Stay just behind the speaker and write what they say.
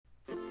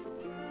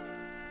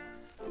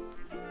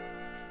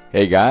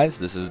Hey guys,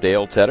 this is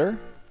Dale Tedder,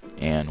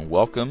 and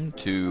welcome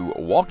to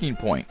Walking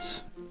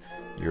Points,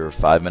 your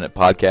 5-minute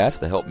podcast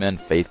to help men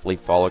faithfully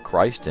follow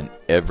Christ in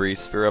every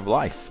sphere of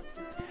life.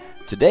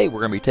 Today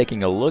we're going to be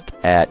taking a look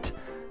at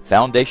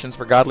foundations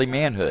for godly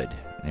manhood,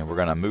 and we're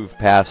going to move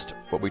past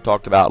what we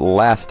talked about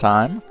last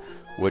time,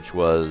 which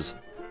was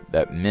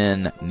that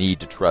men need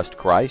to trust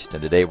Christ,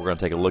 and today we're going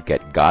to take a look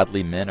at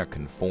godly men are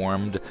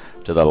conformed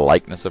to the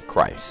likeness of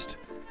Christ.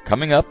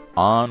 Coming up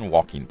on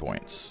Walking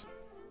Points.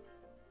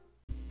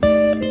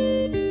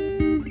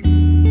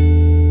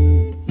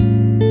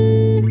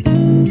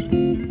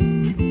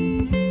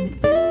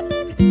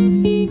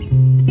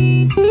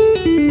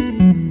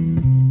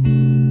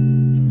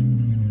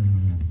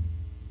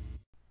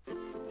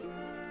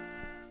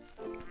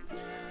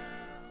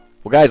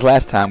 Well, guys,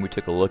 last time we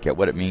took a look at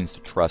what it means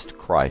to trust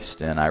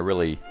Christ, and I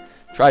really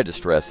tried to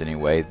stress,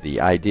 anyway,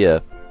 the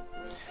idea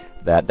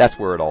that that's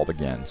where it all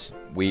begins.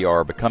 We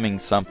are becoming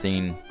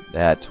something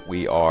that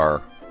we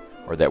are,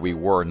 or that we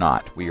were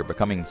not. We are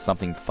becoming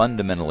something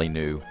fundamentally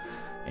new,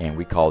 and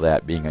we call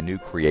that being a new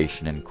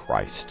creation in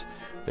Christ.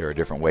 There are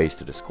different ways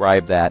to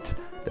describe that.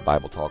 The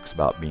Bible talks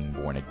about being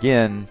born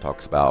again,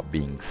 talks about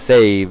being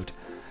saved,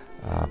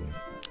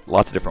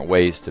 lots of different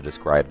ways to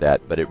describe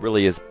that, but it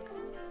really is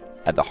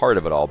at the heart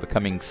of it all,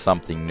 becoming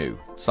something new,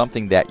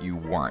 something that you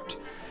weren't.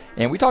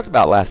 And we talked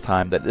about last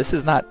time that this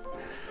is not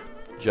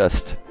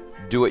just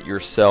do it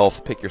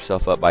yourself, pick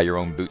yourself up by your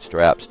own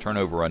bootstraps, turn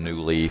over a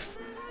new leaf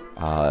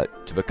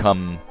to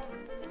become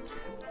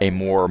a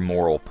more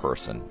moral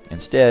person.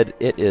 Instead,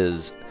 it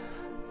is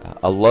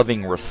a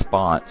loving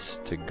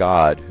response to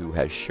God who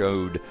has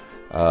showed,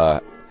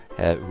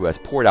 who has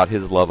poured out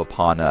His love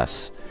upon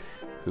us,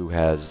 who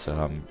has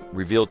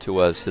revealed to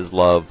us His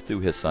love through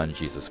His Son,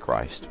 Jesus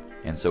Christ.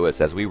 And so it's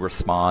as we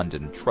respond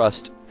and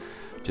trust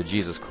to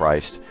Jesus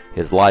Christ,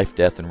 His life,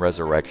 death, and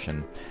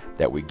resurrection,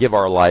 that we give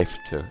our life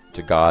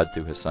to God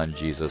through His Son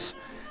Jesus.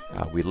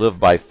 We live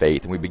by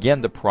faith, and we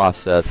begin the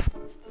process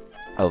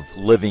of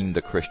living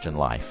the Christian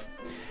life.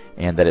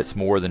 And that it's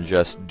more than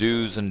just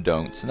do's and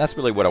don'ts. And that's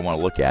really what I want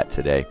to look at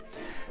today.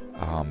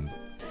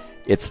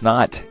 It's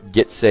not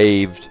get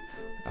saved,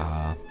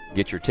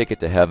 get your ticket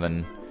to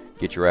heaven,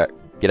 get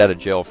out of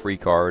jail free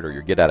card, or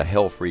your get out of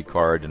hell free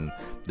card, and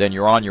then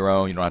you're on your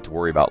own. You don't have to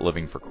worry about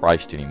living for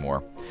Christ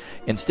anymore.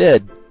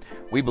 Instead,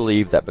 we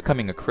believe that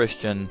becoming a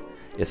Christian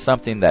is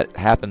something that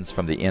happens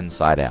from the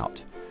inside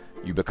out.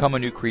 You become a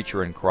new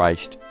creature in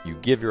Christ, you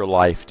give your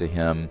life to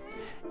Him,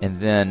 and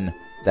then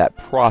that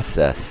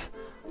process,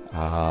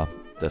 the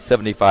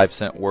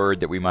 75-cent word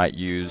that we might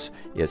use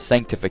is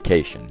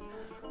sanctification.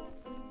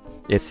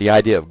 It's the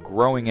idea of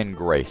growing in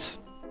grace,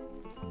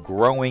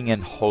 growing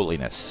in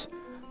holiness,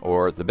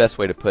 or the best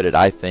way to put it,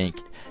 I think,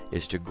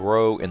 is to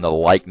grow in the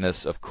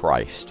likeness of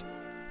Christ.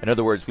 In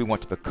other words, we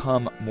want to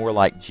become more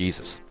like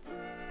Jesus.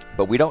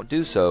 But we don't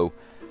do so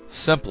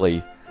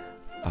simply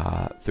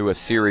through a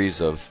series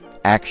of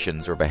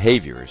actions or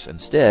behaviors.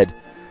 Instead,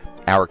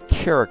 our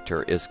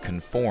character is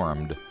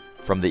conformed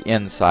from the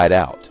inside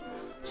out.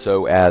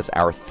 So as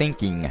our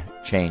thinking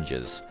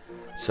changes,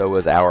 so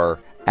as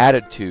our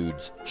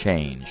attitudes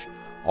change,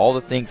 all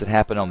the things that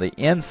happen on the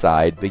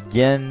inside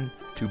begin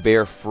to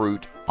bear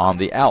fruit on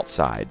the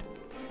outside.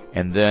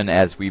 And then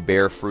as we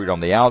bear fruit on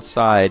the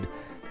outside,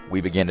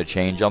 we begin to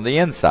change on the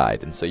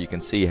inside. And so you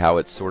can see how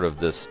it's sort of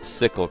this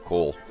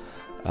cyclical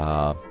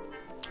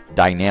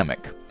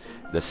dynamic.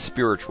 The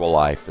spiritual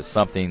life is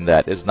something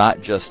that is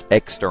not just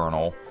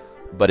external,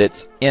 but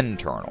it's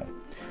internal.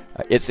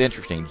 It's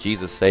interesting.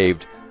 Jesus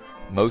saved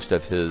most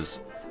of His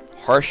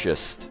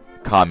harshest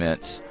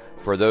comments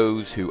for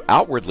those who,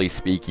 outwardly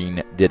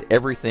speaking, did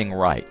everything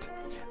right.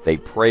 They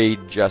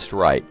prayed just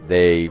right.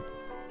 They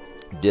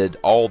did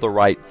all the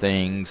right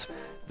things.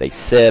 They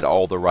said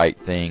all the right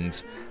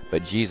things.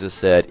 But Jesus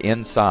said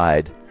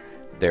inside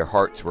their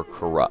hearts were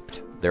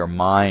corrupt. Their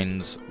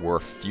minds were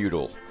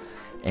futile.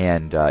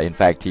 And in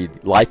fact, He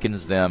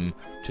likens them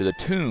to the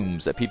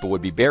tombs that people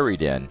would be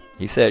buried in.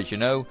 He says,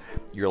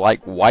 you're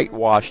like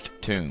whitewashed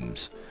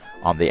tombs.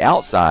 On the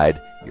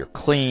outside, you're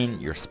clean,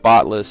 you're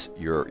spotless,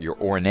 you're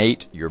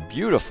ornate, you're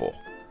beautiful.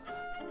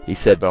 He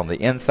said, but on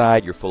the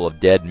inside, you're full of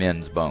dead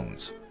men's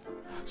bones.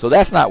 So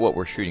that's not what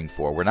we're shooting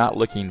for. We're not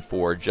looking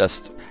for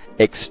just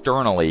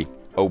externally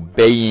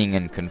obeying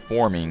and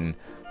conforming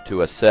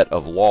to a set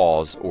of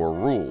laws or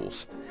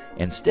rules.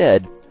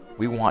 Instead,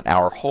 we want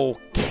our whole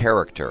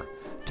character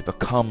to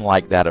become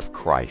like that of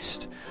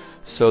Christ,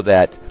 so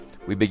that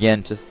we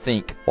begin to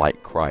think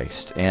like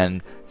Christ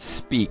and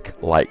speak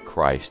like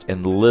Christ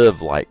and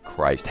live like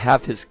Christ,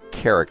 have His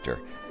character.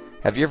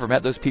 Have you ever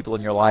met those people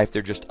in your life?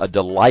 They're just a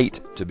delight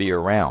to be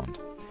around.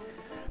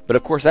 But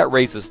of course, that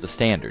raises the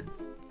standard.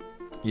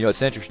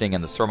 It's interesting,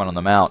 in the Sermon on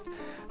the Mount,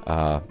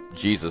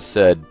 Jesus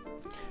said,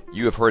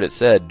 "You have heard it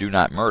said, do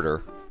not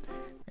murder."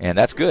 And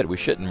that's good. We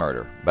shouldn't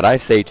murder. But I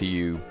say to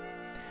you,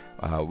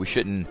 we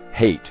shouldn't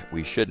hate.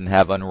 We shouldn't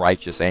have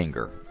unrighteous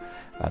anger.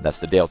 That's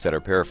the Dale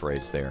Tedder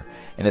paraphrase there.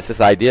 And it's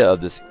this idea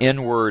of this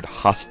inward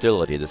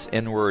hostility, this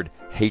inward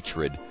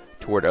hatred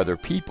toward other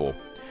people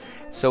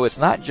So it's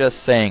not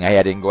just saying, hey,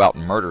 I didn't go out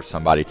and murder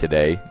somebody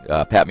today,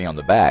 pat me on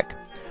the back,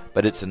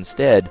 but it's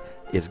instead,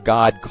 is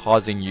God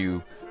causing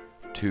you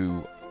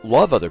to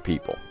love other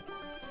people?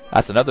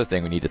 That's another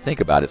thing we need to think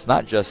about. It's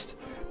not just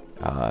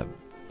a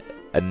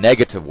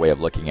negative way of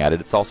looking at it,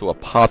 it's also a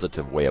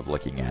positive way of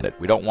looking at it.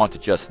 We don't want to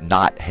just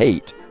not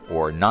hate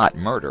or not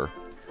murder,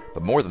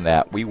 but more than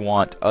that, we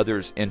want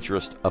others'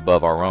 interest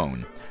above our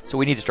own. So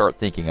we need to start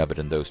thinking of it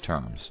in those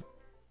terms.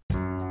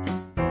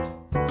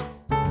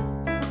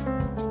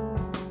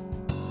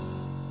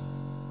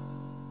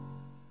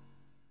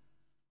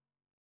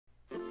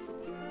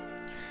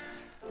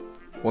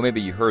 Well,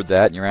 maybe you heard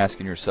that and you're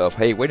asking yourself,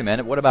 hey, wait a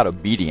minute, what about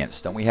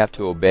obedience? Don't we have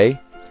to obey?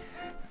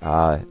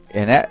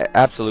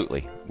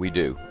 Absolutely, we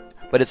do.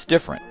 But it's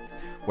different.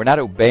 We're not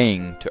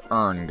obeying to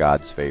earn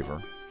God's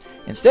favor.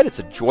 Instead, it's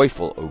a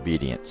joyful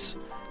obedience.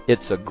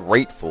 It's a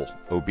grateful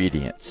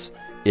obedience.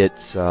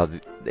 It's a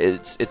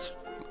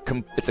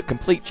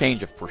complete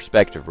change of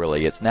perspective,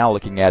 really. It's now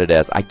looking at it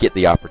as, I get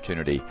the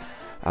opportunity.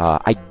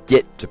 I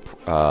get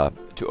to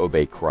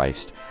obey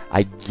Christ.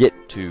 I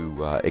get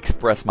to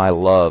express my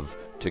love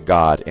to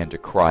God and to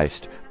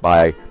Christ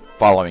by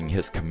following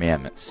His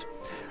commandments.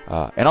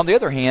 And on the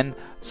other hand,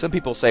 some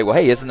people say, well,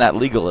 hey, isn't that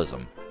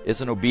legalism?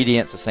 Isn't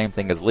obedience the same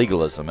thing as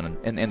legalism?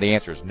 And the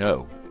answer is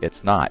no,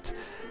 it's not.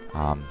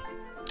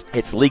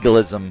 It's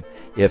legalism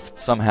if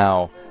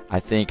somehow I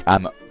think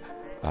I'm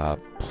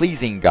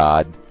pleasing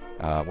God.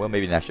 Well,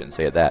 maybe I shouldn't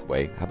say it that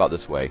way. How about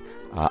this way?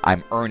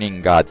 I'm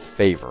earning God's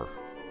favor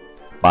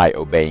by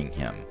obeying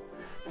Him.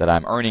 That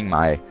I'm earning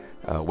my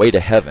way to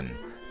heaven.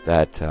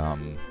 That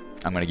I'm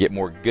going to get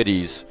more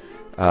goodies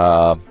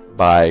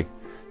by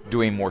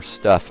doing more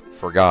stuff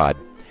for God.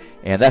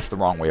 And that's the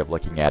wrong way of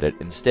looking at it.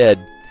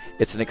 Instead,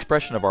 it's an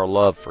expression of our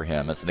love for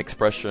Him. It's an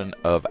expression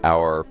of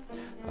our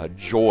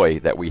joy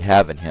that we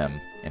have in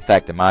Him. In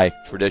fact, in my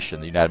tradition,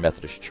 the United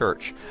Methodist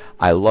Church,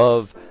 I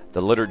love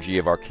the liturgy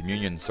of our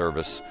communion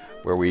service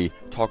where we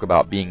talk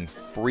about being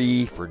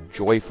free for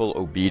joyful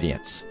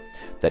obedience.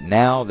 That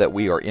now that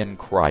we are in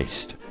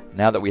Christ,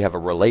 now that we have a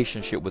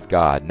relationship with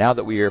God, now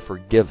that we are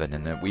forgiven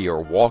and that we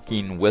are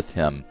walking with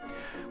Him,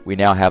 we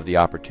now have the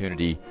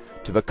opportunity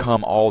to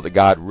become all that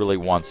God really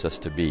wants us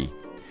to be.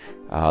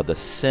 The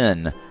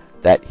sin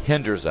that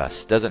hinders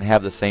us doesn't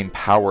have the same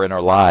power in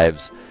our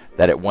lives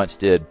that it once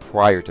did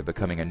prior to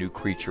becoming a new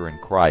creature in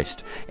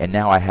Christ. And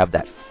now I have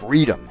that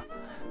freedom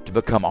to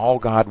become all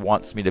God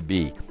wants me to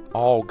be,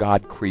 all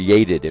God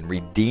created and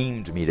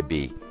redeemed me to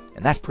be.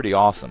 And that's pretty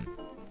awesome.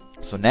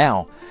 So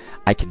now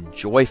I can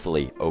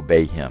joyfully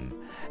obey Him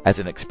as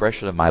an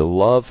expression of my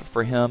love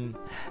for Him,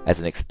 as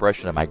an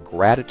expression of my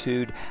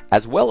gratitude,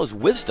 as well as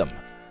wisdom.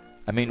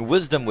 I mean,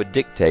 wisdom would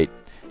dictate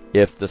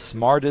if the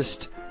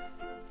smartest,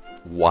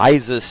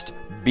 wisest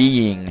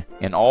being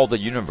in all the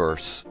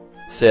universe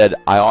said,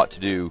 I ought to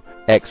do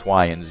X,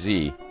 Y, and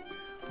Z.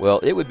 Well,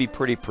 it would be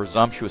pretty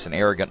presumptuous and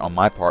arrogant on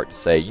my part to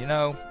say,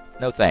 no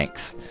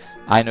thanks.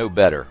 I know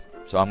better,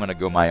 so I'm going to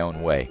go my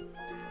own way.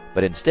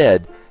 But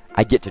instead,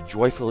 I get to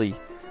joyfully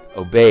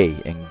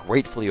obey and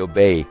gratefully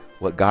obey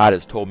what God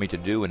has told me to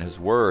do in His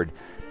Word.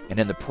 And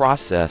in the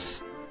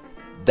process,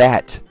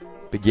 that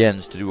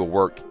begins to do a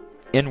work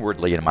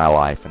inwardly in my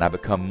life, and I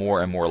become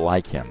more and more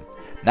like Him.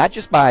 Not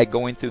just by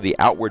going through the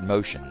outward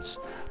motions,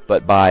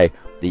 but by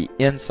the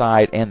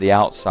inside and the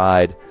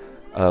outside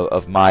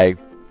of my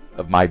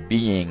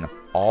being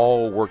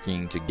all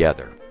working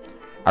together.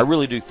 I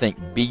really do think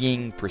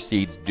being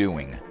precedes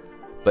doing,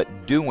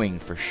 but doing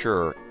for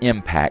sure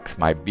impacts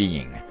my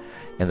being.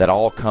 And that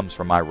all comes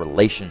from my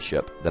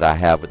relationship that I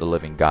have with the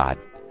living God.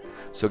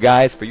 So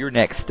guys, for your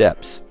next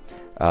steps,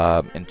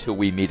 until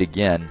we meet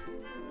again,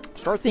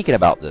 start thinking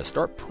about this.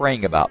 Start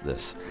praying about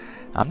this.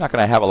 I'm not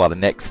going to have a lot of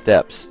next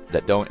steps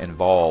that don't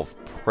involve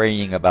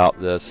praying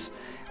about this,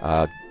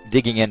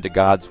 digging into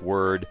God's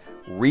Word,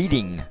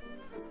 reading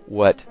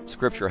what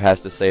Scripture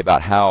has to say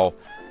about how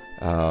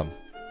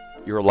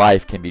your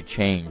life can be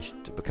changed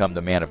to become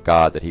the man of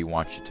God that He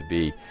wants you to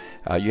be.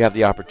 You have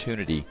the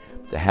opportunity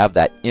to have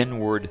that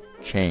inward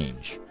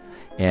change.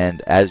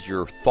 And as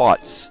your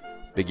thoughts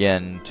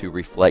begin to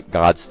reflect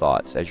God's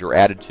thoughts, as your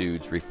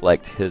attitudes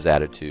reflect His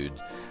attitudes,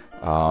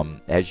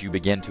 as you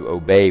begin to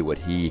obey what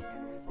He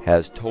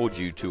has told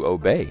you to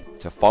obey,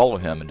 to follow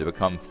Him and to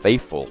become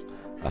faithful,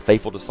 a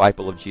faithful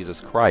disciple of Jesus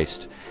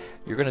Christ,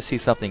 you're going to see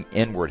something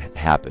inward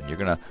happen. You're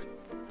going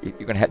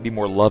to be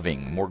more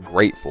loving, more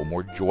grateful,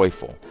 more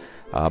joyful,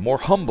 more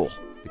humble,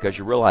 because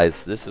you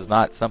realize this is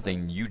not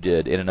something you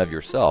did in and of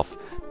yourself,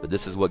 but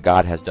this is what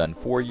God has done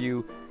for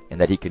you and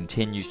that He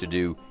continues to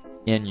do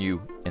in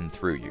you and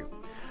through you.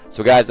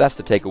 So guys, that's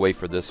the takeaway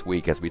for this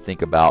week as we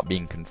think about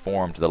being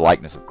conformed to the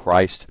likeness of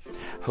Christ.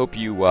 Hope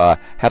you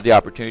have the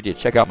opportunity to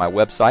check out my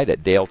website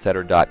at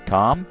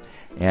daletedder.com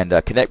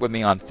and connect with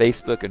me on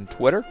Facebook and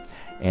Twitter.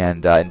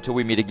 And until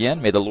we meet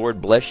again, may the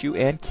Lord bless you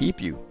and keep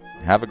you.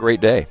 Have a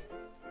great day.